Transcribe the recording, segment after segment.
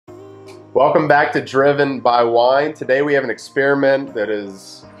Welcome back to Driven by Wine. Today we have an experiment that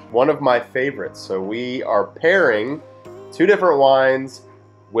is one of my favorites. So we are pairing two different wines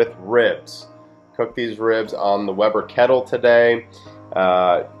with ribs. Cook these ribs on the Weber kettle today.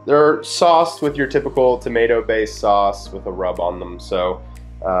 They're sauced with your typical tomato-based sauce with a rub on them. So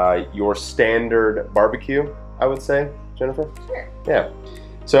your standard barbecue, I would say, Jennifer? Sure. Yeah.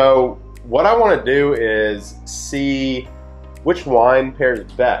 So what I want to do is see which wine pairs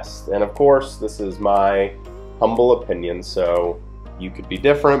best. And of course, this is my humble opinion, so you could be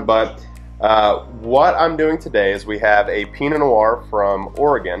different, but what I'm doing today is we have a Pinot Noir from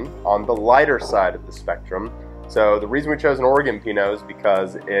Oregon on the lighter side of the spectrum. So the reason we chose an Oregon Pinot is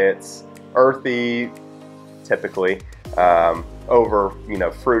because it's earthy, typically, over,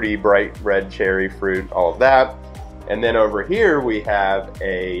 fruity, bright red cherry fruit, all of that. And then over here we have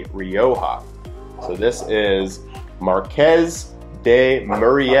a Rioja. So this is Marquez de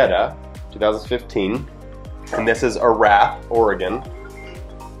Murrieta, 2015, and this is Arath, Oregon.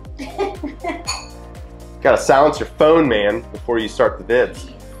 Gotta silence your phone, man, before you start the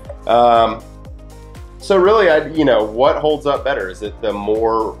bids. So really, what holds up better? Is it the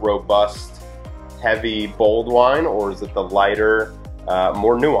more robust, heavy, bold wine, or is it the lighter,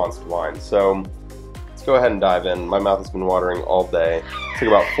 more nuanced wine? So let's go ahead and dive in. My mouth has been watering all day. It took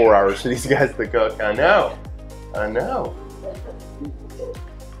about 4 hours for these guys to cook. I know.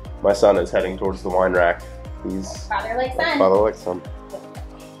 My son is heading towards the wine rack. He's father like son. Father like son.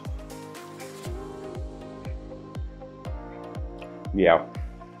 Yeah,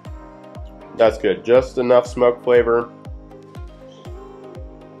 that's good. Just enough smoke flavor.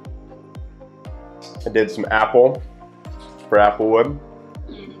 I did some apple for applewood.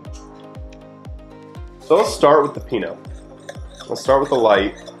 So let's start with the Pinot. Let's start with the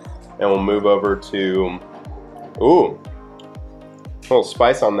light, and we'll move over to, ooh, a little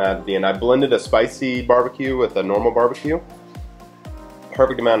spice on that at the end. I blended a spicy barbecue with a normal barbecue.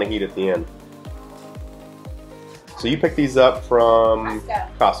 Perfect amount of heat at the end. So you picked these up from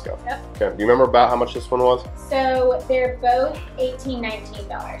Costco. Yep. Okay. Do you remember about how much this one was? So they're both $18,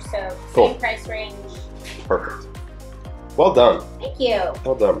 $19. So cool. Same price range. Perfect. Well done. Thank you.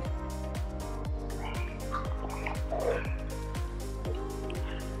 Well done.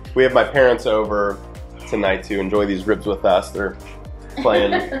 We have my parents over tonight to enjoy these ribs with us. They're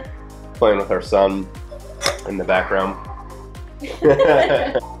playing with our son in the background.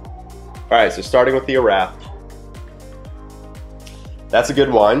 All right, so starting with the Arath. That's a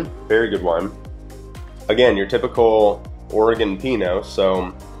good wine, very good wine. Again, your typical Oregon Pinot.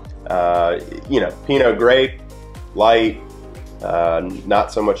 So, Pinot grape, light,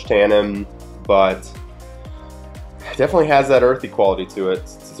 not so much tannin, but definitely has that earthy quality to it.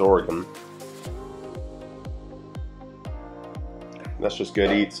 It's Oregon. That's just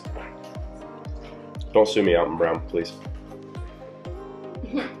good eats. Don't sue me out in Brown, please.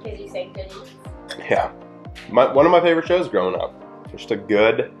 Because you say good eats. Yeah. One of my favorite shows growing up. Just a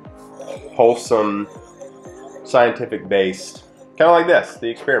good, wholesome, scientific-based, kind of like this, The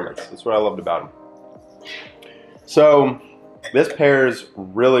Experiments. That's what I loved about them. So this pairs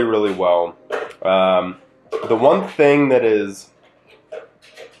really, really well. The one thing that is,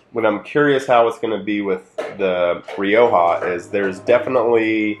 when I'm curious how it's going to be with the Rioja, is there's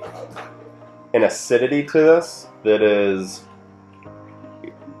definitely an acidity to this that is,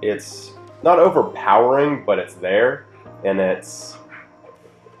 it's not overpowering, but it's there, and it's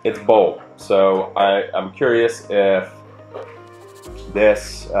bold. So I'm curious if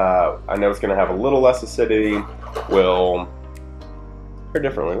this, I know it's going to have a little less acidity, will pair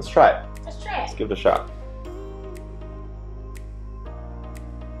differently. Let's try it. Let's try it. Let's give it a shot.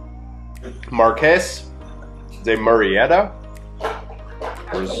 Marquez de Murrieta.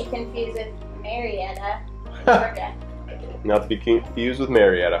 You confuse with Marietta. Not to be confused with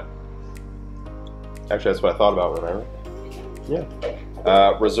Marietta. Actually, that's what I thought about when I read it.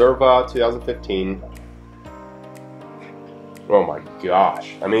 Yeah. Reserva 2015. Oh my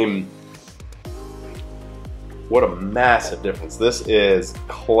gosh. I mean, what a massive difference. This is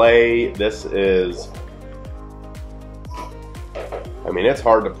clay. This is, I mean, it's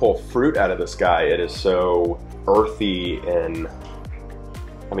hard to pull fruit out of this guy. It is so earthy and,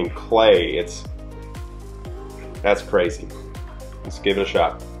 I mean, clay. That's crazy. Let's give it a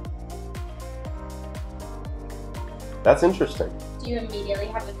shot. That's interesting. Do you immediately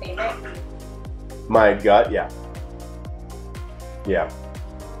have a favorite? My gut, yeah. Yeah.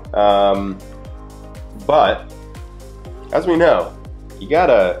 But, as we know, you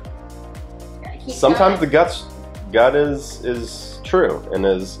gotta sometimes going. the gut is true and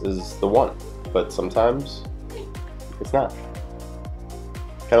is the one, but sometimes it's not.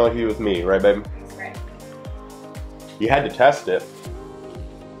 Kind of like you with me, right, babe? That's right. You had to test it,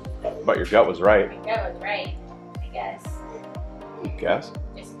 but your gut was right. My gut was right, I guess. You guess?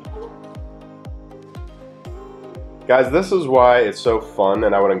 Just Guys, this is why it's so fun,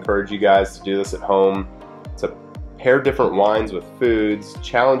 and I would encourage you guys to do this at home, to pair different wines with foods,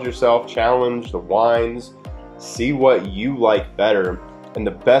 challenge yourself, challenge the wines, see what you like better. And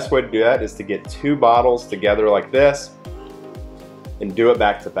the best way to do that is to get 2 bottles together like this and do it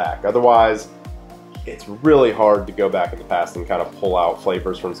back to back. Otherwise, it's really hard to go back in the past and kind of pull out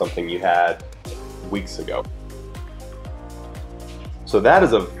flavors from something you had weeks ago. So that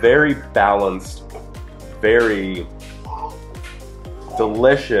is a very balanced, very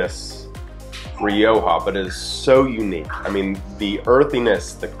delicious Rioja, but it is so unique. I mean, the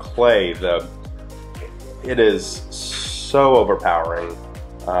earthiness, the clay, it is so overpowering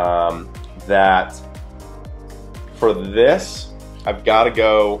that for this, I've got to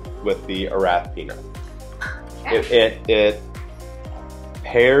go with the Arath Pinot. It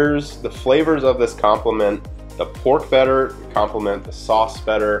pairs, the flavors of this complement the pork better, complement the sauce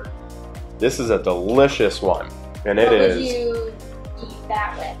better. This is a delicious one, and it is. What would you eat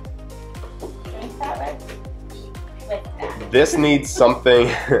that with? Drink that with? Eat with that. This needs something.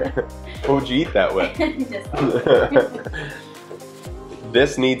 What would you eat that with?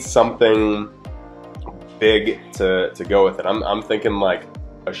 This needs something big to go with it. I'm thinking like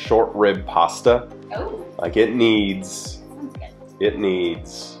a short rib pasta. Oh. Like it needs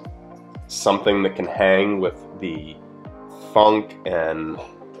something that can hang with the funk and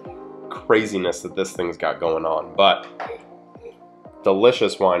craziness that this thing's got going on. But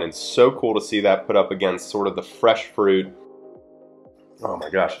delicious wine, and so cool to see that put up against sort of the fresh fruit. Oh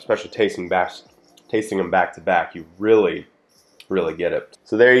my gosh, especially tasting them back to back, you really get it.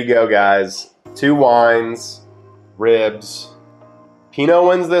 So there you go, guys. 2 wines, ribs. Pinot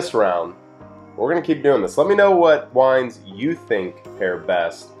wins this round. We're gonna keep doing this. Let me know what wines you think pair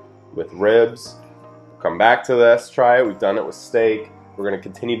best with ribs. Come back to this, try it. We've done it with steak. We're gonna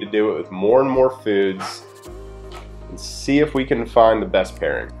continue to do it with more and more foods and see if we can find the best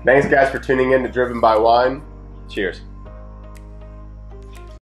pairing. Thanks guys for tuning in to Driven by Wine. Cheers.